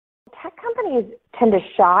tech companies tend to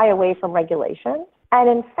shy away from regulation. And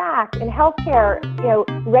in fact, in healthcare,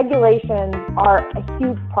 regulations are a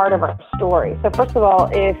huge part of our story. So first of all,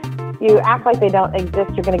 if you act like they don't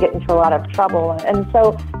exist, you're going to get into a lot of trouble. And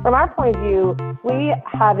so from our point of view, we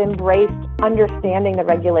have embraced understanding the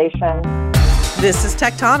regulation. This is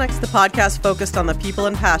Tonics, the podcast focused on the people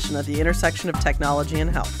and passion at the intersection of technology and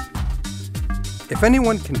health. If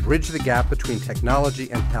anyone can bridge the gap between technology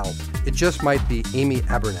and health, it just might be Amy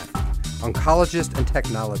Abernethy, oncologist and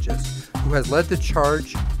technologist, who has led the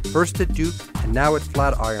charge, first at Duke and now at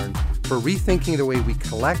Flatiron, for rethinking the way we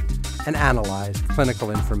collect and analyze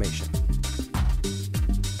clinical information.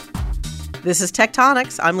 This is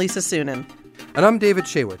Tonics. I'm Lisa Sunin. And I'm David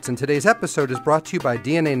Shaywitz, and today's episode is brought to you by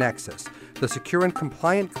DNA Nexus, the secure and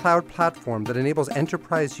compliant cloud platform that enables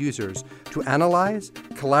enterprise users to analyze,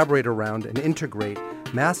 collaborate around, and integrate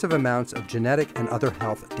massive amounts of genetic and other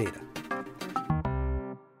health data.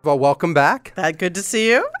 Well, welcome back. Good to see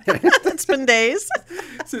you. It's been days.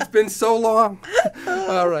 It's been so long.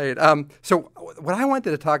 All right. So what I wanted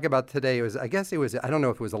to talk about today was, I don't know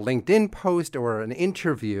if it was a LinkedIn post or an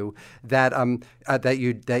interview that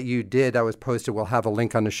you did that was posted. We'll have a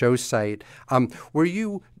link on the show site, where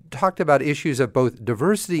you talked about issues of both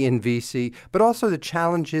diversity in VC, but also the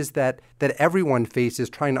challenges that everyone faces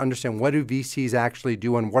trying to understand what do VCs actually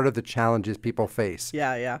do and what are the challenges people face.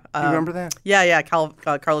 Yeah. Do you remember that? Yeah. Carlos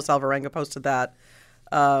Alvarenga posted that.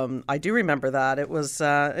 I do remember that. It was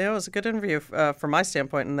a good interview from my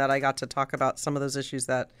standpoint, in that I got to talk about some of those issues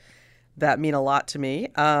that mean a lot to me.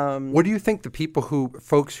 What do you think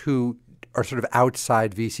folks who are sort of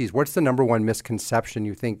outside VCs, what's the number one misconception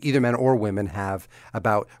you think either men or women have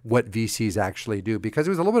about what VCs actually do? Because it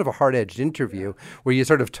was a little bit of a hard-edged interview where you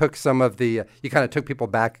sort of took you kind of took people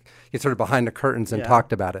back, you sort of behind the curtains and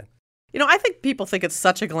talked about it. I think people think it's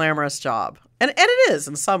such a glamorous job. And it is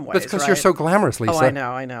in some ways. That's because you're so glamorous, Lisa. Oh,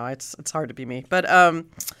 I know. It's hard to be me. But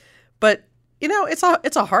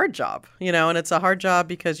it's a hard job, and it's a hard job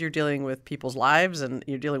because you're dealing with people's lives and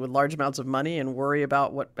you're dealing with large amounts of money and worry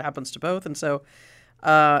about what happens to both. And so,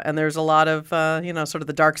 and there's a lot of, sort of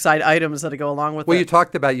the dark side items that go along with it. Well, you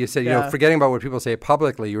talked about, you said, forgetting about what people say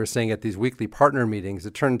publicly, you were saying at these weekly partner meetings,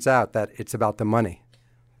 it turns out that it's about the money.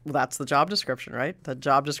 Well, that's the job description, right? The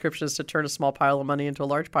job description is to turn a small pile of money into a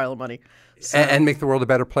large pile of money. So, and make the world a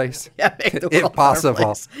better place? Yeah, make the world if possible. A better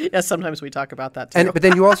place. Yeah, sometimes we talk about that too. But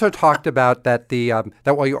then you also talked about that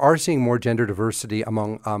that while you are seeing more gender diversity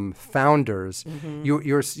among founders,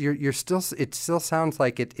 you're still, it still sounds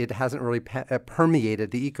like it hasn't really permeated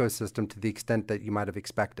the ecosystem to the extent that you might have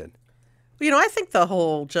expected. I think the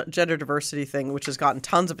whole gender diversity thing, which has gotten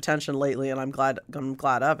tons of attention lately, and I'm glad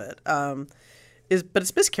of it. But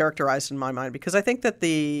it's mischaracterized in my mind, because I think that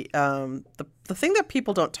the thing that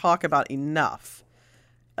people don't talk about enough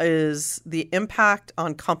is the impact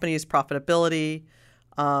on companies' profitability,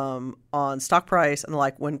 on stock price, and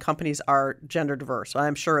when companies are gender diverse.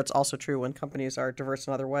 I'm sure it's also true when companies are diverse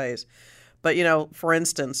in other ways. But, for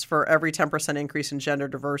instance, for every 10% increase in gender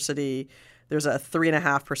diversity, there's a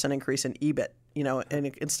 3.5% increase in EBIT,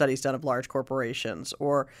 in studies done of large corporations.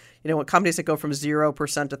 Or, when companies that go from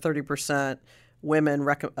 0% to 30% women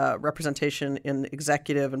representation in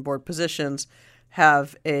executive and board positions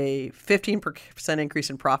have a 15% increase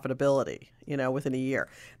in profitability, within a year.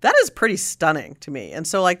 That is pretty stunning to me. And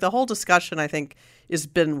so the whole discussion, I think, has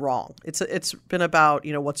been wrong. It's been about,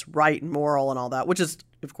 what's right and moral and all that, which is,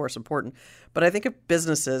 of course, important. But I think if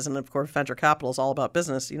businesses, and of course venture capital is all about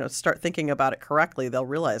business, start thinking about it correctly, they'll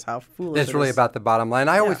realize how foolish it is. It's really about the bottom line.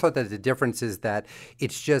 I always thought that the difference is that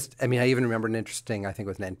it's just, I even remember an interesting, I think it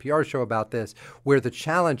was an NPR show about this, where the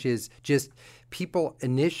challenge is just people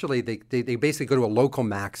initially, they basically go to a local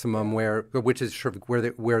maximum which is sort of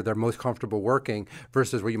where they're most comfortable working,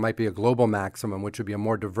 versus where you might be a global maximum, which would be a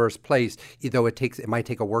more diverse place, though it might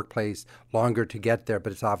take a workplace longer to get there,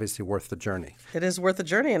 but it's obviously worth the journey. It is worth the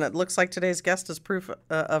journey, and it looks like today's guest is proof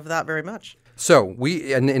of that very much. So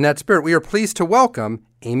in that spirit, we are pleased to welcome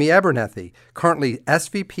Amy Abernethy, currently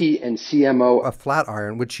SVP and CMO of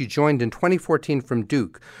Flatiron, which she joined in 2014 from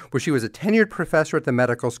Duke, where she was a tenured professor at the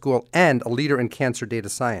medical school and a leader in cancer data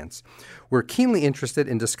science. We're keenly interested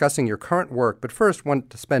in discussing your current work, but first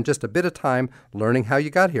want to spend just a bit of time learning how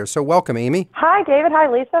you got here. So welcome, Amy. Hi, David. Hi,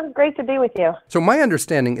 Lisa. Great to be with you. So my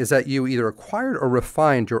understanding is that you either acquired or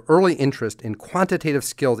refined your early interest in quantitative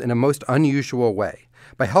skills in a most unusual way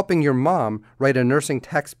by helping your mom write a nursing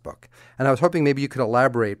textbook. And I was hoping maybe you could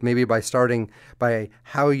elaborate, maybe by starting by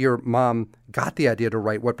how your mom got the idea to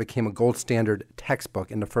write what became a gold standard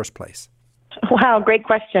textbook in the first place. Wow, great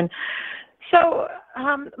question. So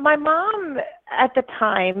my mom at the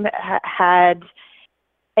time had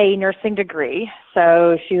a nursing degree.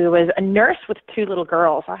 So she was a nurse with two little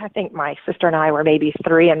girls. I think my sister and I were maybe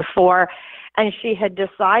 3 and 4. And she had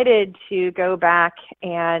decided to go back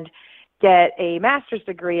and get a master's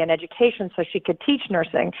degree in education so she could teach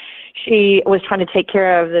nursing. She was trying to take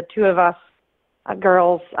care of the two of us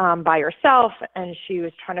girls by herself, and she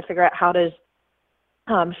was trying to figure out how did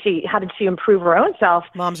she improve her own self.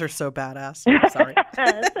 Moms are so badass. Sorry.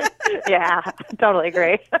 Yeah, totally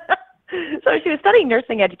agree. So she was studying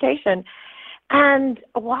nursing education, and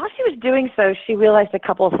while she was doing so, she realized a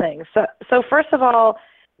couple of things. So first of all,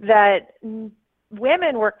 that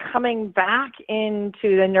women were coming back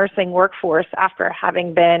into the nursing workforce after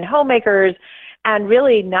having been homemakers and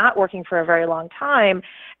really not working for a very long time,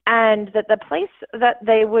 and that the place that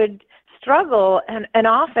they would struggle and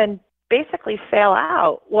often basically fail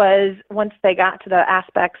out was once they got to the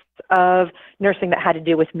aspects of nursing that had to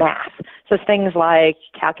do with math. So things like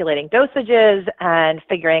calculating dosages and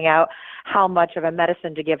figuring out how much of a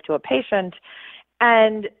medicine to give to a patient.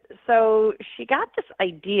 And so she got this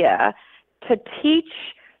idea to teach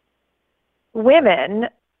women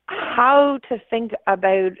how to think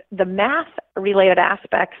about the math-related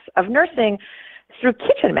aspects of nursing through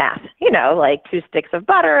kitchen math, like 2 sticks of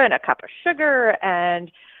butter and a cup of sugar.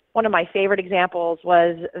 And one of my favorite examples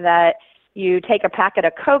was that you take a packet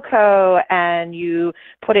of cocoa and you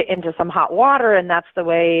put it into some hot water, and that's the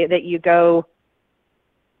way that you go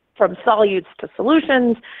from solutes to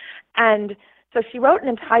solutions. And so she wrote an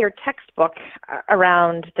entire textbook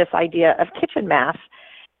around this idea of kitchen math.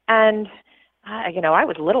 And, I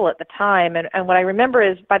was little at the time. And what I remember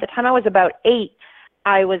is by the time I was about 8,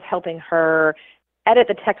 I was helping her edit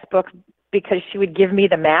the textbook because she would give me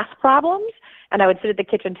the math problems. And I would sit at the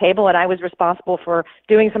kitchen table, and I was responsible for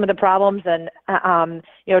doing some of the problems and,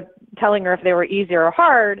 telling her if they were easy or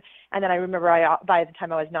hard. And then I remember by the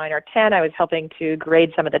time I was 9 or 10, I was helping to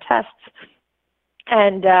grade some of the tests.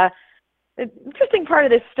 And the interesting part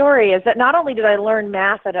of this story is that not only did I learn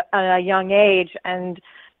math at a young age and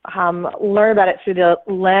learn about it through the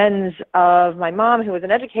lens of my mom, who was an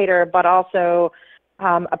educator, but also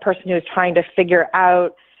a person who was trying to figure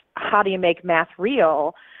out how do you make math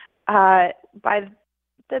real. By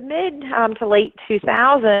the mid to late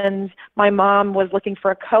 2000s, my mom was looking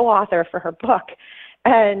for a co-author for her book.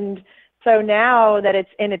 And so now that it's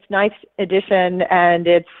in its 9th edition and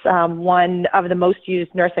it's one of the most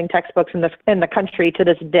used nursing textbooks in the country to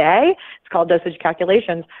this day, it's called Dosage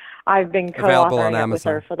Calculations. I've been co-authoring it with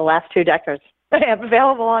her for the last 2 decades.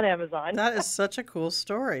 Available on Amazon. That is such a cool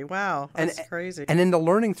story. Wow, that's crazy. And in the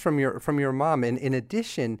learnings from your mom, in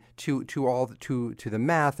addition to the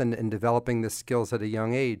math and developing the skills at a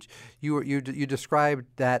young age, you described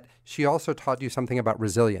that she also taught you something about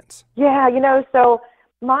resilience. Yeah, so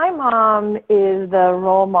my mom is the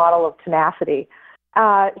role model of tenacity.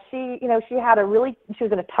 She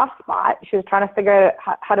was in a tough spot. She was trying to figure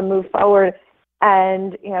out how to move forward,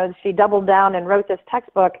 and she doubled down and wrote this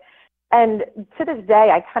textbook. And to this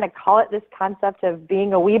day, I kind of call it this concept of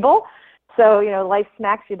being a weeble. So, life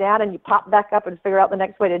smacks you down and you pop back up and figure out the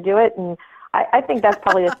next way to do it. And I think that's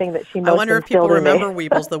probably the thing that she most I wonder if people remember me.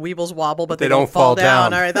 Weebles. The Weebles wobble, but they don't fall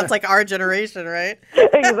down. All right, that's like our generation, right?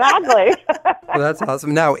 Exactly. Well, that's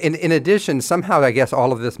awesome. Now, in addition, somehow I guess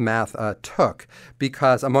all of this math took,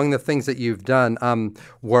 because among the things that you've done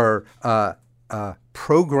were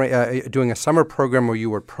doing a summer program where you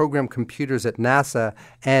were program computers at NASA,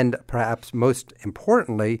 and perhaps most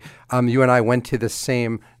importantly, you and I went to the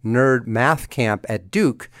same nerd math camp at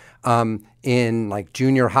Duke in like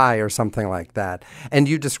junior high or something like that. And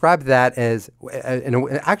you described that as,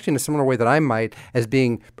 actually in a similar way that I might, as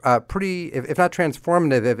being pretty, if not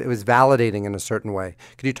transformative, it was validating in a certain way.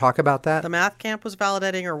 Could you talk about that? The math camp was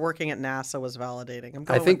validating, or working at NASA was validating?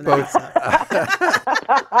 I think both.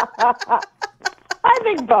 I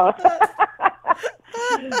think both.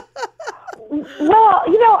 Well,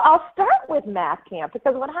 I'll start with math camp,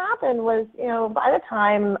 because what happened was, by the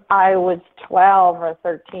time I was 12 or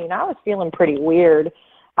 13, I was feeling pretty weird.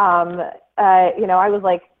 I was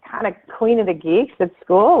like kind of queen of the geeks at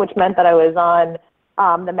school, which meant that I was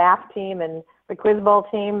on the math team and the quiz bowl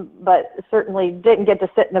team, but certainly didn't get to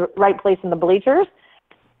sit in the right place in the bleachers.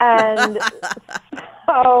 And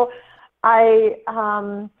so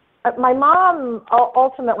my mom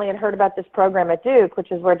ultimately had heard about this program at Duke,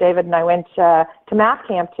 which is where David and I went to math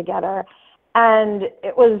camp together. And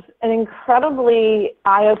it was an incredibly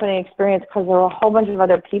eye-opening experience, because there were a whole bunch of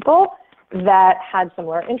other people that had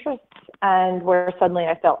similar interests, and where suddenly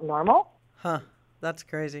I felt normal. Huh. That's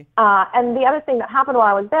crazy. And the other thing that happened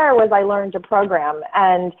while I was there was I learned to program.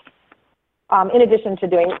 And in addition to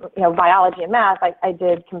doing biology and math, I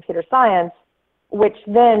did computer science. which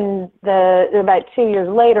then about 2 years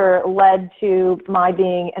later led to my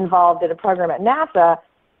being involved in a program at NASA.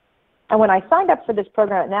 And when I signed up for this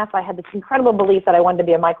program at NASA, I had this incredible belief that I wanted to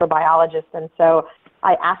be a microbiologist. And so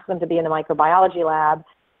I asked them to be in the microbiology lab.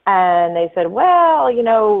 And they said, well, you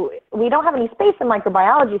know, we don't have any space in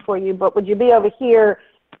microbiology for you, but would you be over here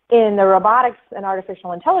in the robotics and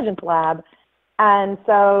artificial intelligence lab? And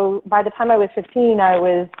so by the time I was 15, I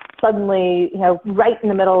was suddenly, you know, right in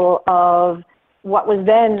the middle of what was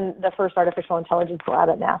then the first artificial intelligence lab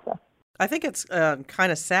at NASA. I think it's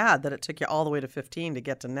kind of sad that it took you all the way to 15 to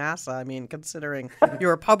get to NASA. I mean, considering you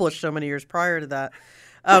were published so many years prior to that.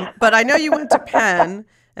 But I know you went to Penn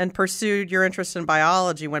and pursued your interest in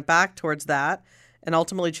biology, went back towards that, and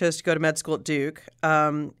ultimately chose to go to med school at Duke,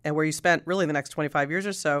 and where you spent really the next 25 years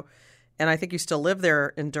or so. And I think you still live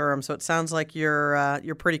there in Durham, so it sounds like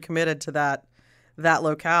you're pretty committed to that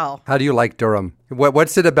locale. How do you like Durham?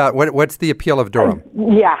 What's it about? What's the appeal of Durham?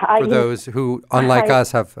 For those who, unlike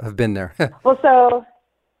us, have been there. Well, so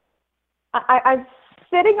I'm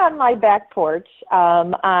sitting on my back porch.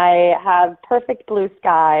 I have perfect blue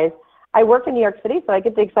skies. I work in New York City, so I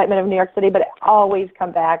get the excitement of New York City, but I always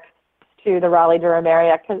come back to the Raleigh-Durham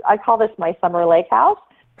area because I call this my summer lake house,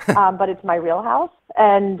 but it's my real house.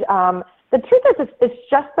 And the truth is, it's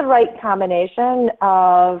just the right combination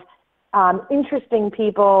of interesting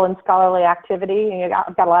people and scholarly activity. You know,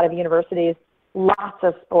 I've got a lot of universities, lots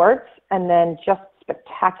of sports, and then just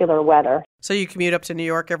spectacular weather. So you commute up to New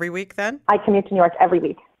York every week then? I commute to New York every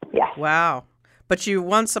week, yes. Wow. But you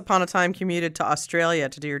once upon a time commuted to Australia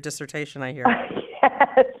to do your dissertation, I hear.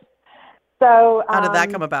 Yes. So how did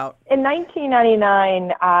that come about? In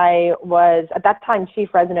 1999, I was, at that time, chief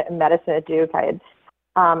resident in medicine at Duke. I had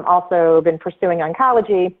also been pursuing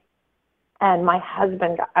oncology, and my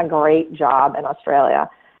husband got a great job in Australia.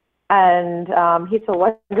 And he's a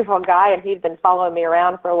wonderful guy, and he'd been following me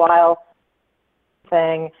around for a while.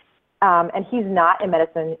 And he's not in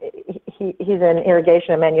medicine. He's in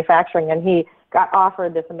irrigation and manufacturing, and he got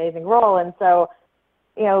offered this amazing role. And so,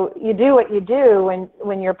 you know, you do what you do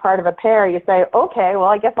when you're part of a pair. You say, okay, well,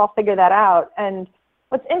 I guess I'll figure that out. And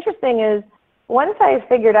what's interesting is once I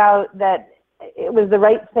figured out that it was the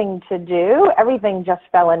right thing to do, everything just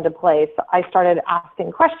fell into place. I started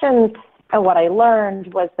asking questions, and what I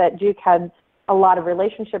learned was that Duke had a lot of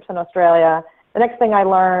relationships in Australia. The next thing I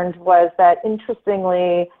learned was that,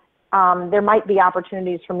 interestingly, there might be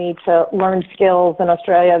opportunities for me to learn skills in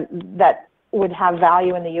Australia that would have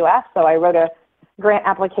value in the U.S. So I wrote a grant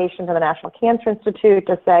application to the National Cancer Institute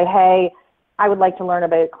to say, hey, I would like to learn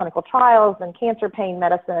about clinical trials and cancer pain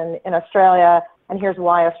medicine in Australia, and here's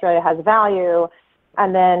why Australia has value.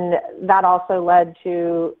 And then that also led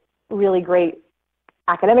to really great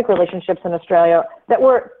academic relationships in Australia that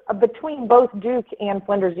were between both Duke and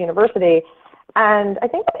Flinders University. And I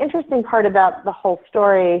think the interesting part about the whole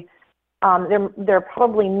story, there are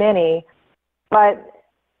probably many, but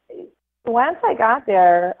once I got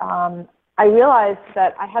there, I realized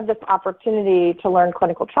that I had this opportunity to learn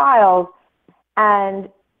clinical trials, and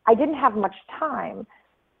I didn't have much time.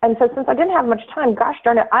 And so since I didn't have much time, gosh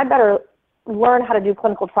darn it, I better learn how to do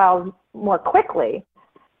clinical trials more quickly.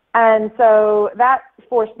 And so that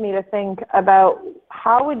forced me to think about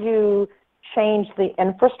how would you change the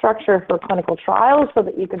infrastructure for clinical trials so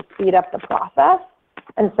that you could speed up the process.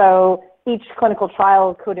 And so each clinical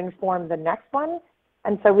trial could inform the next one.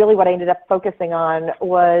 And so really what I ended up focusing on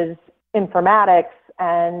was informatics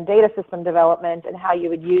and data system development and how you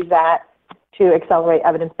would use that to accelerate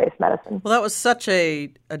evidence-based medicine. Well, that was such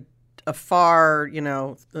a far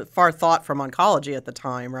thought from oncology at the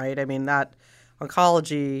time, right? I mean, that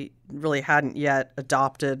oncology really hadn't yet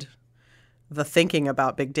adopted the thinking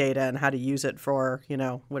about big data and how to use it for, you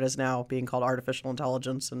know, what is now being called artificial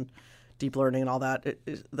intelligence and deep learning and all that.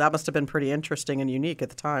 That must have been pretty interesting and unique at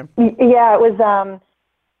the time. Yeah, it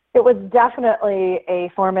was definitely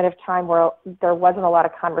a formative time where there wasn't a lot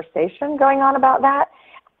of conversation going on about that.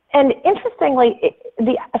 And interestingly,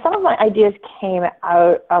 some of my ideas came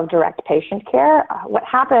out of direct patient care. What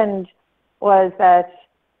happened was that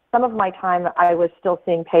some of my time I was still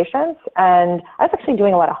seeing patients, and I was actually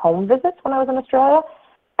doing a lot of home visits when I was in Australia.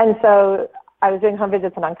 And so I was doing home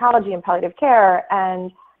visits in oncology and palliative care,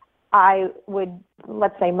 and I would,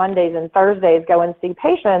 let's say Mondays and Thursdays, go and see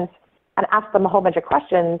patients and ask them a whole bunch of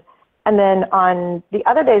questions. And then on the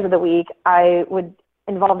other days of the week, I would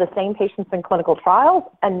involve the same patients in clinical trials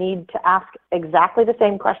and need to ask exactly the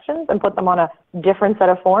same questions and put them on a different set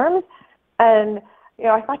of forms. And, you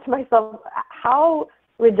know, I thought to myself, how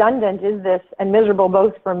redundant is this and miserable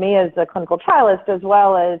both for me as a clinical trialist as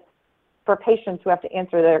well as for patients who have to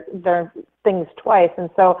answer their things twice. And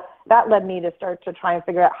so that led me to start to try and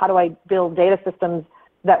figure out how do I build data systems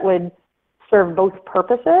that would serve both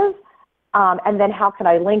purposes, and then how can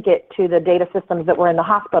I link it to the data systems that were in the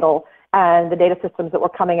hospital and the data systems that were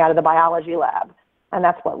coming out of the biology lab, and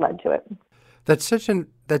that's what led to it. That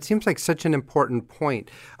seems like such an important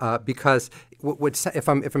point, because if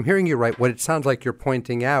I'm hearing you right, what it sounds like you're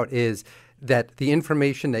pointing out is that the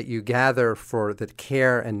information that you gather for the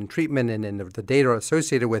care and treatment and the data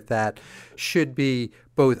associated with that should be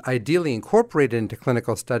both ideally incorporated into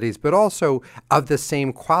clinical studies, but also of the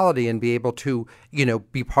same quality and be able to,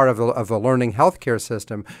 be part of a learning healthcare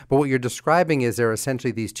system. But what you're describing is there are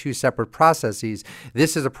essentially these two separate processes.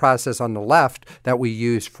 This is a process on the left that we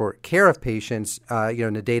use for care of patients,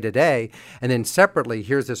 in the day-to-day. And then separately,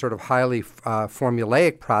 here's this sort of highly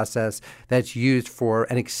formulaic process that's used for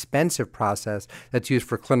an expensive process that's used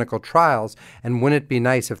for clinical trials. And wouldn't it be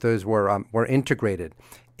nice if those were integrated?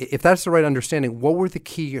 If that's the right understanding, what were the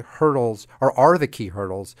key hurdles, or are the key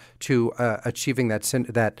hurdles to achieving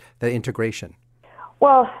that integration?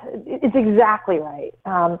 Well, it's exactly right.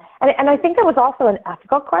 And I think there was also an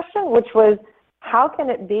ethical question, which was, how can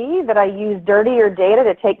it be that I use dirtier data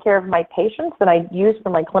to take care of my patients than I use for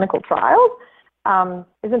my clinical trials?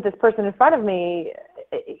 Isn't this person in front of me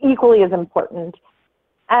equally as important?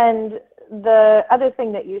 And the other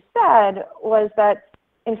thing that you said was that,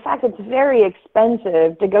 in fact, it's very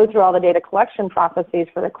expensive to go through all the data collection processes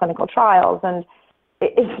for the clinical trials, and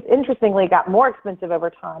it interestingly got more expensive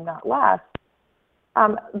over time, not less.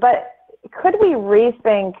 But could we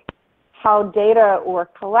rethink how data were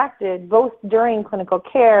collected both during clinical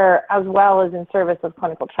care as well as in service of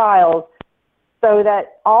clinical trials so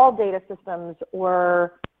that all data systems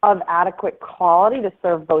were of adequate quality to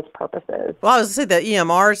serve both purposes? Well, I was going to say the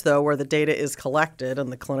EMRs, though, where the data is collected in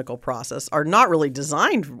the clinical process, are not really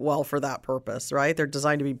designed well for that purpose, right? They're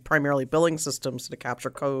designed to be primarily billing systems to capture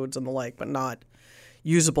codes and the like, but not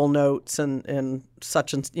usable notes and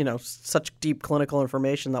such deep clinical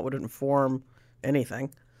information that would inform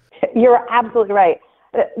anything. You're absolutely right.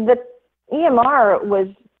 The EMR was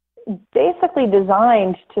basically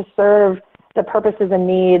designed to serve the purposes and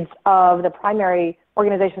needs of the primary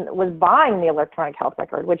organization that was buying the electronic health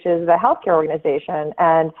record, which is the healthcare organization.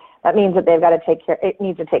 And that means that it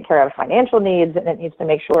needs to take care of financial needs, and it needs to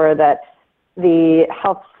make sure that the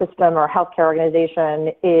health system or healthcare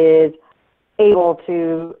organization is able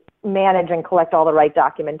to manage and collect all the right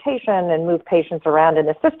documentation and move patients around in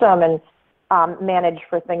the system and manage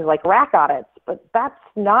for things like RAC audits. But that's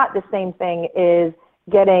not the same thing as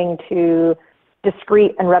getting to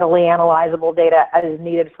discrete and readily analyzable data as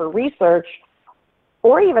needed for research,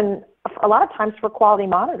 or even a lot of times for quality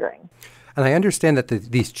monitoring. And I understand that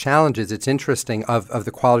these challenges, it's interesting, of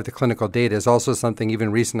the quality of the clinical data is also something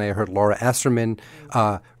even recently I heard Laura Esserman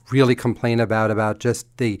really complain about just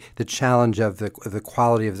the challenge of the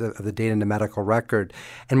quality of the data in the medical record.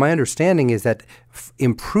 And my understanding is that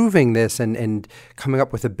improving this and coming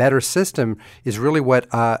up with a better system is really what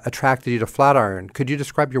attracted you to Flatiron. Could you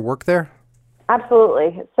describe your work there?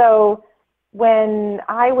 Absolutely. So when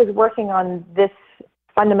I was working on this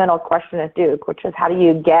fundamental question at Duke, which is how do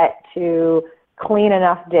you get to clean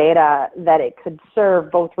enough data that it could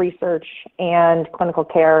serve both research and clinical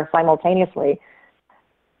care simultaneously.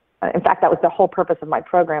 In fact, that was the whole purpose of my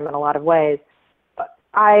program in a lot of ways.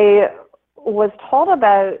 I was told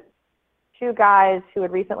about two guys who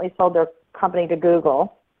had recently sold their company to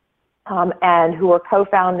Google and who were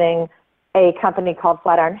co-founding a company called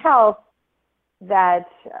Flatiron Health that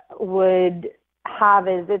would have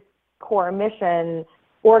as its core mission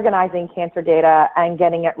organizing cancer data and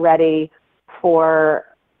getting it ready for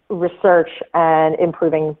research and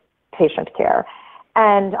improving patient care.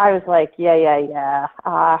 And I was like, yeah.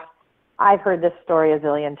 I've heard this story a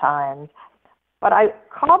zillion times. But I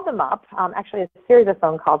called them up, actually a series of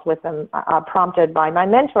phone calls with them, prompted by my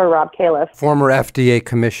mentor, Rob Califf. Former FDA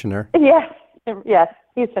commissioner. Yes,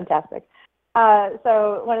 he's fantastic.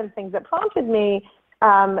 So one of the things that prompted me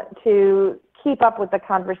to keep up with the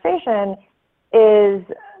conversation is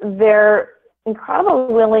their incredible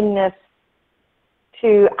willingness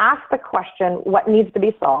to ask the question, what needs to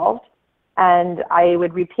be solved? And I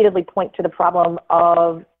would repeatedly point to the problem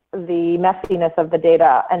of the messiness of the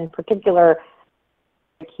data, and in particular,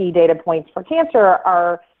 key data points for cancer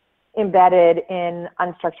are embedded in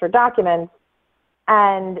unstructured documents.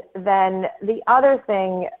 And then the other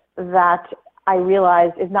thing that I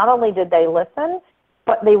realized is not only did they listen,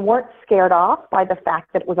 but they weren't scared off by the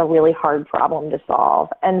fact that it was a really hard problem to solve.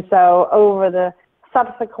 And so over the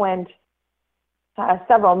subsequent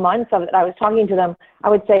several months of it, I was talking to them, I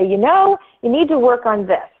would say, you need to work on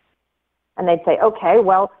this. And they'd say, okay,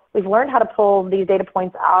 well, we've learned how to pull these data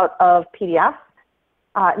points out of PDFs.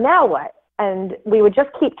 Now what? And we would just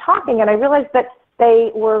keep talking, and I realized that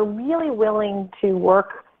they were really willing to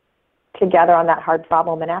work together on that hard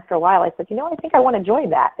problem. And after a while, I said, I think I want to join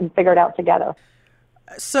that and figure it out together.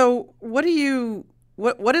 So what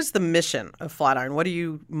is the mission of Flatiron? What are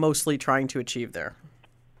you mostly trying to achieve there?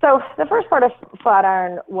 So the first part of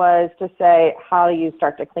Flatiron was to say, how do you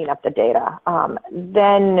start to clean up the data?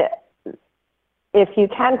 Then if you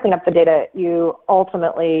can clean up the data, you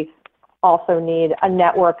ultimately also need a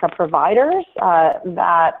network of providers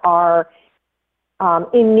that are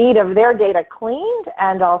in need of their data cleaned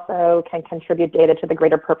and also can contribute data to the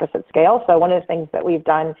greater purpose at scale. So one of the things that we've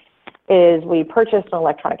done is we purchased an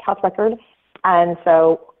electronic health record. And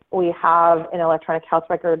so we have an electronic health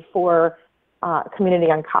record for community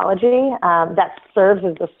oncology that serves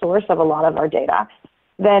as the source of a lot of our data.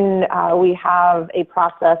 Then we have a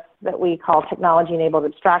process that we call technology-enabled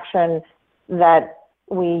abstraction that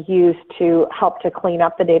we use to help to clean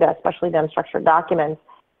up the data, especially the unstructured documents.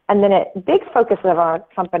 And then a big focus of our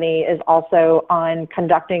company is also on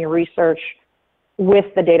conducting research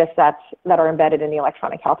with the data sets that are embedded in the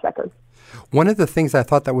electronic health record. One of the things I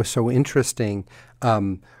thought that was so interesting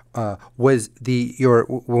was when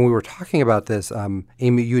we were talking about this,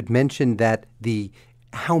 Amy, you had mentioned that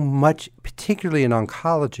how much, particularly in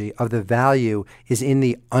oncology, of the value is in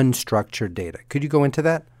the unstructured data. Could you go into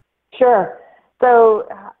that? Sure. So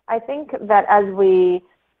I think that as we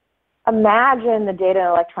imagine the data in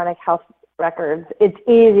electronic health records, it's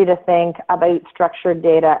easy to think about structured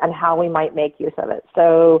data and how we might make use of it.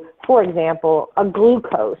 So, for example, a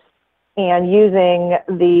glucose, and using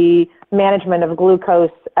the management of glucose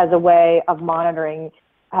as a way of monitoring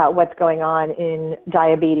what's going on in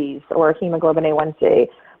diabetes or hemoglobin A1C.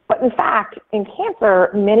 But in fact, in cancer,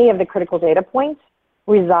 many of the critical data points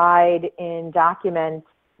reside in documents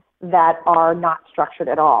that are not structured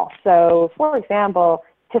at all. So, for example,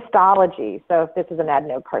 histology. So if this is an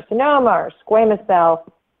adenocarcinoma or squamous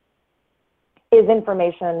cell, is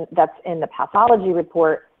information that's in the pathology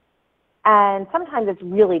report. And sometimes it's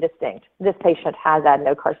really distinct. This patient has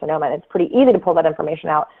adenocarcinoma, and it's pretty easy to pull that information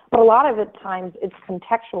out. But a lot of the times it's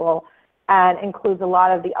contextual and includes a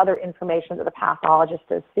lot of the other information that the pathologist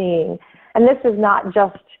is seeing. And this is not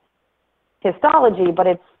just histology, but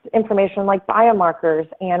it's information like biomarkers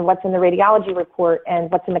and what's in the radiology report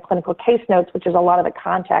and what's in the clinical case notes, which is a lot of the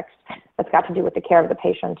context that's got to do with the care of the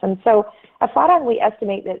patient. And so at Flatiron, we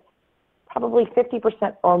estimate that probably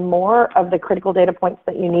 50% or more of the critical data points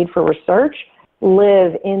that you need for research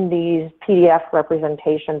live in these PDF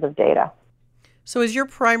representations of data. So is your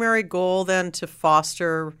primary goal then to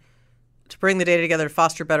bring the data together to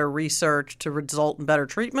foster better research to result in better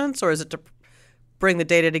treatments, or is it to bring the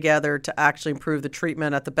data together to actually improve the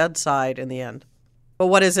treatment at the bedside in the end? But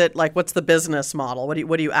what is it like? What's the business model? What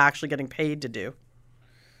are you actually getting paid to do?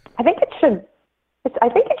 I think it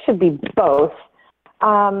should be both.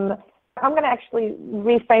 I'm going to actually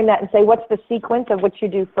reframe that and say, what's the sequence of what you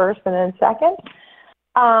do first and then second?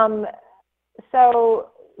 So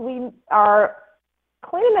we are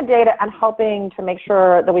cleaning the data and helping to make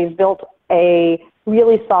sure that we've built a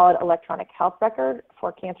really solid electronic health record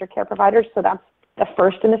for cancer care providers. So that's the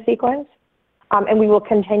first in the sequence. And we will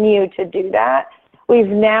continue to do that. We've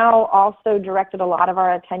now also directed a lot of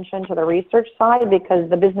our attention to the research side, because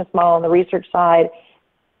the business model on the research side,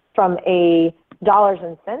 from a dollars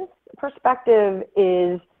and cents perspective,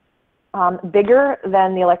 is bigger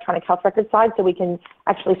than the electronic health record side. So we can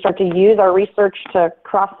actually start to use our research to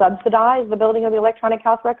cross-subsidize the building of the electronic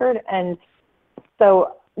health record. And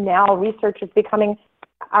so now research is becoming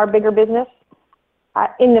our bigger business.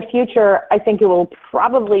 In the future, I think it will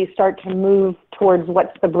probably start to move towards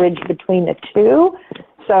what's the bridge between the two.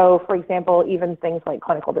 So, for example, even things like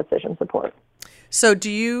clinical decision support. So do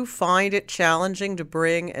you find it challenging to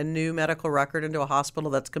bring a new medical record into a hospital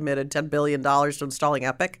that's committed $10 billion to installing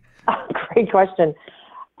Epic? Great question.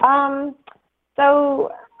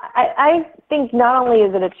 So I think not only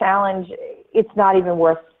is it a challenge, it's not even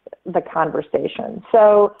worth the conversation.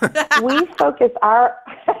 So we focus our,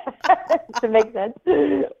 to make sense,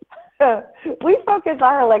 we focus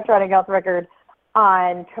our electronic health record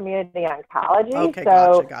on community oncology. Okay,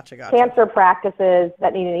 so gotcha. Cancer practices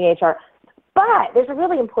that need an EHR. But there's a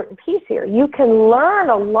really important piece here. You can learn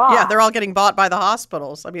a lot. Yeah, they're all getting bought by the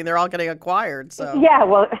hospitals. I mean, they're all getting acquired. So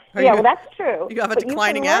well, that's true. You have a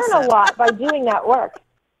declining asset. You can learn a lot by doing that work.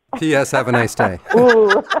 P.S. Have a nice day.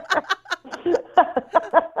 Ooh.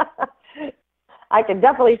 I can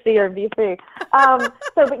definitely see your VC.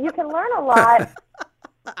 But you can learn a lot.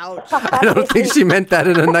 Ouch. I don't think she meant that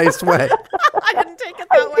in a nice way. I didn't take it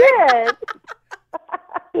that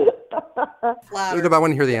way. Flattered. I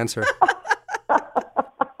want to hear the answer.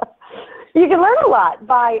 You can learn a lot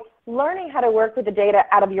by learning how to work with the data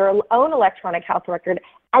out of your own electronic health record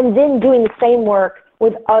and then doing the same work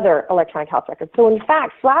with other electronic health records. So in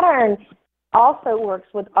fact, Flatiron also works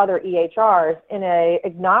with other EHRs in an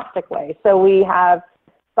agnostic way. So we have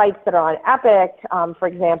sites that are on Epic, for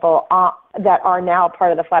example, that are now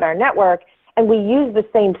part of the Flatiron network, and we use the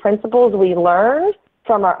same principles we learned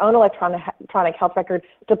from our own electronic health record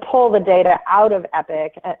to pull the data out of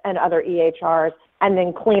Epic and other EHRs and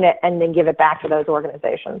then clean it and then give it back to those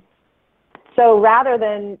organizations. So rather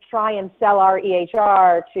than try and sell our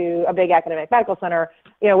EHR to a big academic medical center,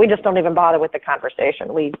 we just don't even bother with the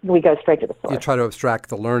conversation. We go straight to the source. You try to abstract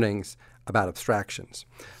the learnings about abstractions.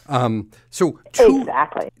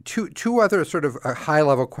 Exactly. Two other sort of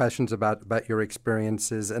high-level questions about your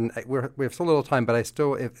experiences, and we have so little time, but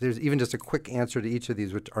if there's even just a quick answer to each of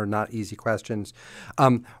these, which are not easy questions.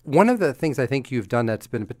 One of the things I think you've done that's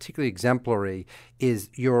been particularly exemplary is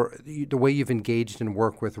the way you've engaged and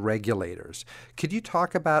worked with regulators. Could you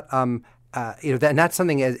talk about and that's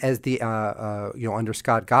something as the under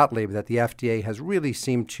Scott Gottlieb that the FDA has really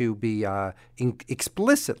seemed to be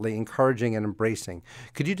explicitly encouraging and embracing.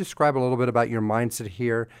 Could you describe a little bit about your mindset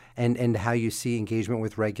here and how you see engagement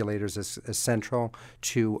with regulators as central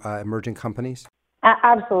to emerging companies?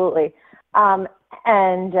 Absolutely. And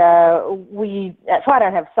we at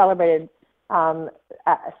Flatiron have celebrated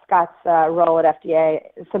Scott's role at FDA,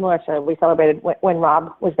 similar to we celebrated when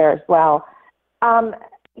Rob was there as well.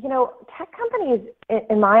 Tech companies,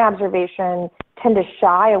 in my observation, tend to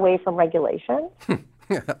shy away from regulation.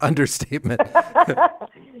 Understatement.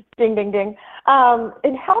 Ding, ding, ding.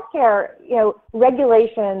 In healthcare,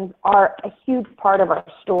 regulations are a huge part of our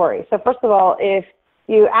story. So first of all, if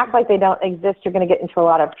you act like they don't exist, you're going to get into a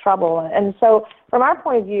lot of trouble. And so from our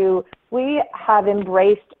point of view, we have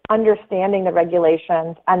embraced understanding the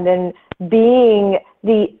regulations and then being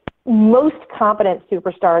the most competent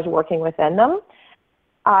superstars working within them.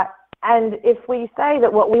 And if we say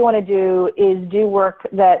that what we want to do is do work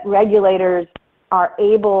that regulators are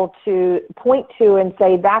able to point to and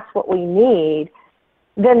say that's what we need,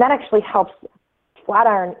 then that actually helps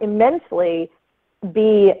Flatiron immensely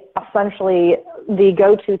be essentially the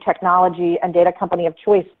go-to technology and data company of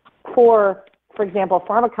choice for example,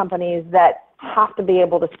 pharma companies that have to be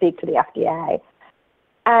able to speak to the FDA.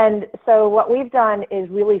 And so what we've done is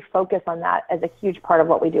really focus on that as a huge part of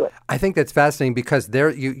what we do. I think that's fascinating because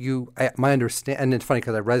my understand, and it's funny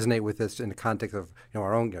because I resonate with this in the context of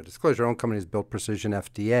our own disclosure. Our own company has built Precision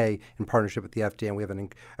FDA in partnership with the FDA, and we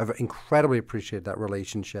have incredibly appreciated that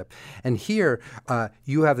relationship. And here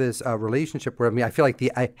you have this relationship where I feel like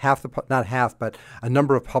but a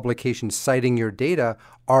number of publications citing your data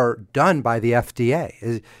are done by the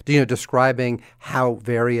FDA. Describing how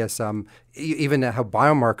various even how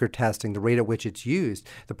biomarker testing, the rate at which it's used,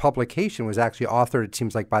 the publication was actually authored, it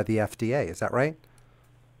seems like, by the FDA. Is that right?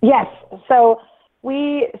 Yes. So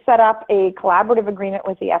we set up a collaborative agreement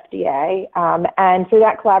with the FDA, and through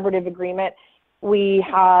that collaborative agreement, we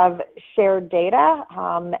have shared data,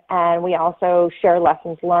 and we also share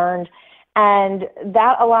lessons learned, and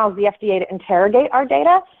that allows the FDA to interrogate our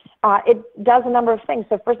data. It does a number of things.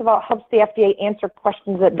 So first of all, it helps the FDA answer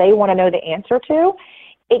questions that they want to know the answer to.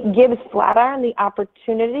 It gives Flatiron the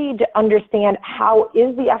opportunity to understand how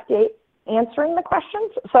is the FDA answering the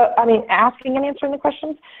questions. Asking and answering the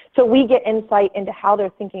questions. So we get insight into how they're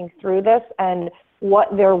thinking through this and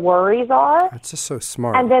what their worries are. That's just so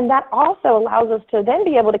smart. And then that also allows us to then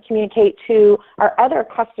be able to communicate to our other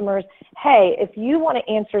customers, hey, if you want to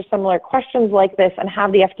answer similar questions like this and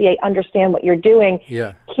have the FDA understand what you're doing,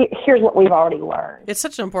 here's what we've already learned. It's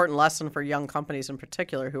such an important lesson for young companies in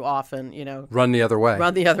particular who often, run the other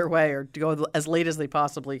way or go as late as they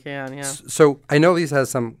possibly can. Yeah. So I know Lisa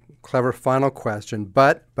has some clever final question,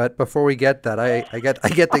 but before we get that, I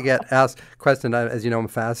get to get asked a question as I'm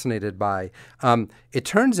fascinated by. It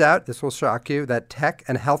turns out, this will shock you, that tech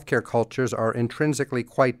and healthcare cultures are intrinsically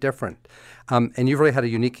quite different. And you've really had a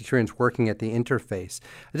unique experience working at the interface.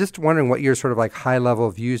 I'm just wondering what your sort of like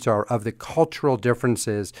high-level views are of the cultural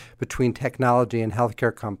differences between technology and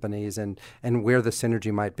healthcare companies and where the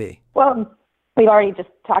synergy might be. Well, we've already just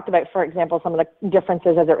talked about, for example, some of the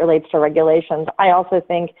differences as it relates to regulations. I also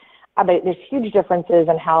think there's huge differences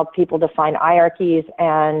in how people define hierarchies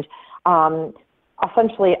and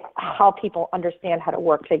essentially how people understand how to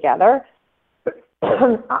work together.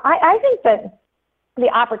 I think that the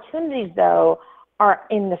opportunities, though, are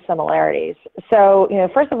in the similarities. So,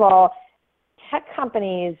 first of all, tech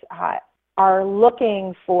companies are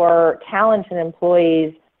looking for talented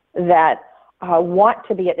employees that want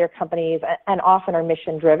to be at their companies and often are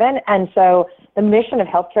mission driven. And so the mission of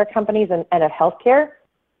healthcare companies and of healthcare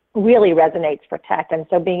really resonates for tech. And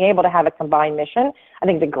so being able to have a combined mission, I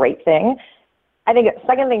think is a great thing. I think the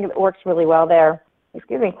second thing that works really well there,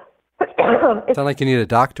 excuse me. Sound like you need a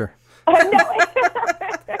doctor.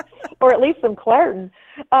 Or at least some Claritin.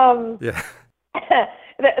 Yeah.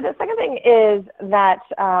 The second thing is that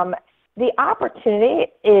the opportunity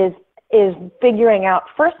is figuring out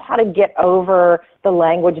first how to get over the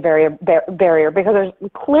language barrier because there's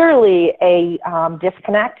clearly a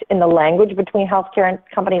disconnect in the language between healthcare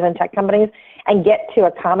companies and tech companies, and get to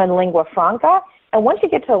a common lingua franca. And once you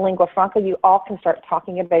get to a lingua franca, you all can start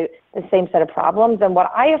talking about the same set of problems. And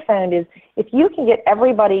what I have found is if you can get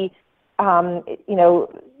everybody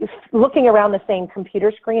looking around the same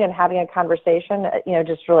computer screen and having a conversation,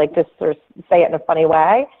 just sort of say it in a funny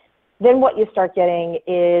way, then what you start getting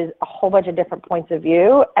is a whole bunch of different points of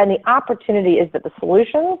view. And the opportunity is that the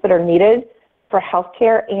solutions that are needed for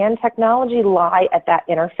healthcare and technology lie at that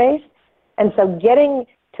interface. And so getting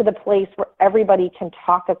to the place where everybody can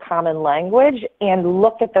talk a common language and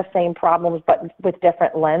look at the same problems but with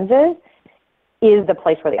different lenses is the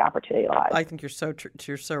place where the opportunity lies. I think you're so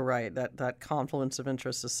right. That confluence of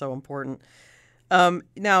interest is so important.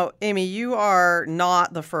 Now, Amy, you are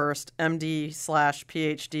not the first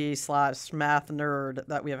MD/PhD/math nerd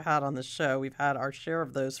that we have had on this show. We've had our share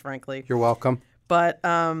of those, frankly. You're welcome. But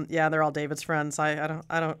they're all David's friends. I don't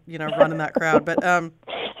run in that crowd. But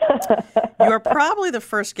you are probably the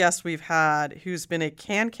first guest we've had who's been a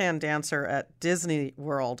can-can dancer at Disney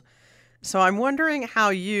World. So I'm wondering how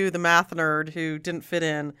you, the math nerd who didn't fit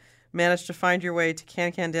in, managed to find your way to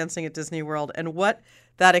can-can dancing at Disney World, and what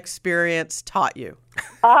that experience taught you.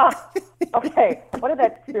 Okay. What did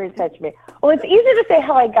that experience teach me? Well, it's easy to say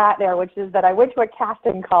how I got there, which is that I went to a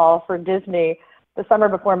casting call for Disney the summer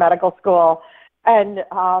before medical school. And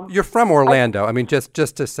you're from Orlando. I mean, just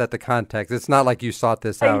to set the context, it's not like you sought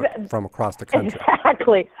this out from across the country.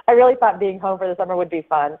 Exactly. I really thought being home for the summer would be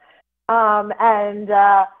fun.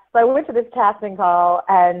 So I went to this casting call,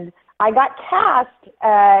 and I got cast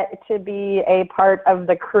to be a part of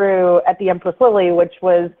the crew at the Empress Lily, which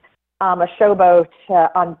was a showboat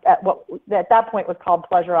at that point was called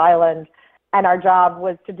Pleasure Island, and our job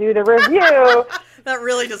was to do the review. That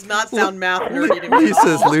really does not sound math nerdy to me.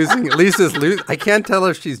 Lisa's losing. I can't tell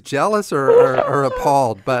if she's jealous or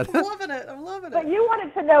appalled, but I'm loving it. But you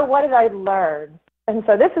wanted to know what did I learn, and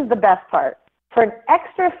so this is the best part. For an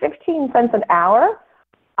extra 15 cents an hour,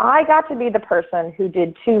 I got to be the person who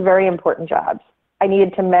did two very important jobs. I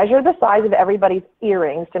needed to measure the size of everybody's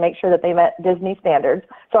earrings to make sure that they met Disney standards.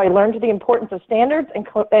 So I learned the importance of standards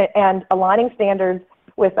and aligning standards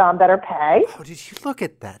with better pay. Oh, did you look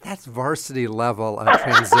at that? That's varsity level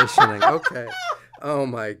transitioning. Okay. Oh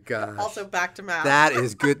my gosh. Also back to math. That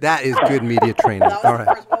is good. That is good media training. All right.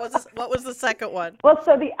 What was the second one? Well,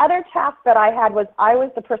 so the other task that I had was I was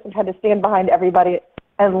the person who had to stand behind everybody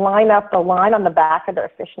and line up the line on the back of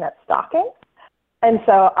their fishnet stockings. And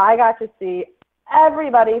so I got to see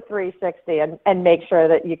everybody 360 and make sure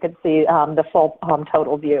that you could see the full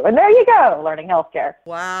total view. And there you go, learning healthcare.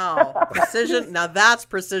 Wow. Precision. Now that's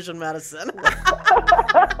precision medicine.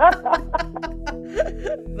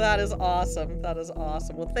 That is awesome.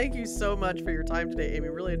 Well, thank you so much for your time today, Amy.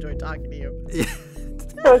 Really enjoyed talking to you.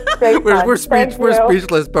 We're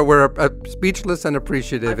speechless, but we're speechless and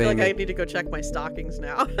appreciative, I feel Amy. like I need to go check my stockings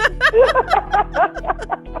now.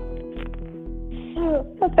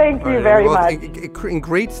 Thank you very much.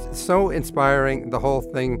 Great, so inspiring, the whole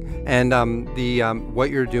thing, and what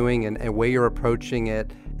you're doing and way you're approaching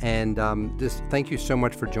it, and just thank you so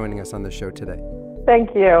much for joining us on the show today.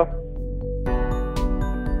 Thank you.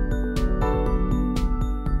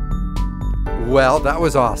 Well, that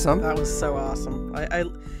was awesome. That was so awesome.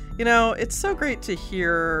 It's so great to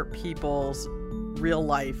hear people's real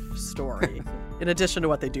life story in addition to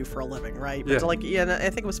what they do for a living, right? But Yeah. I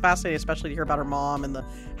think it was fascinating, especially to hear about her mom and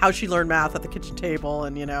how she learned math at the kitchen table,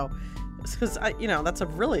 and because that's a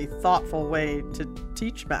really thoughtful way to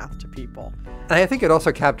teach math to people. And I think it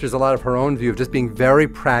also captures a lot of her own view of just being very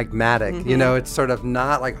pragmatic. Mm-hmm. It's sort of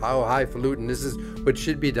not like, oh, highfalutin, this is what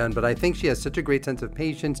should be done. But I think she has such a great sense of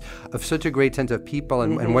patience, of such a great sense of people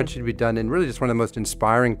and what should be done, and really just one of the most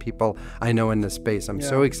inspiring people I know in this space. I'm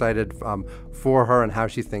so excited for her and how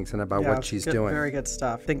she thinks and about what she's doing. Very good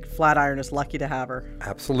stuff. I think Flatiron is lucky to have her.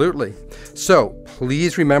 Absolutely. So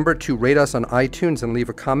please remember to rate us on iTunes and leave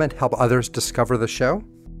a comment. Help others discover the show.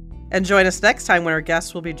 And join us next time when our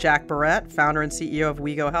guest will be Jack Barrett, founder and CEO of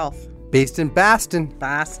WeGo Health. Based in Boston.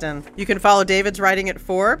 You can follow David's writing at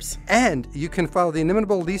Forbes. And you can follow the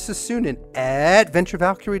inimitable Lisa Sunin at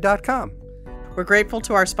venturevalkyrie.com. We're grateful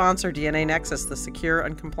to our sponsor, DNA Nexus, the secure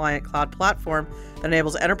and compliant cloud platform that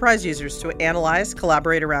enables enterprise users to analyze,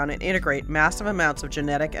 collaborate around, and integrate massive amounts of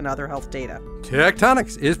genetic and other health data.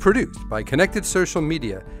 Tectonics is produced by Connected Social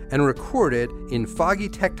Media and recorded in Foggy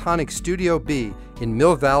Tectonic Studio B in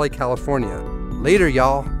Mill Valley, California. Later,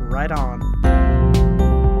 y'all. Right on.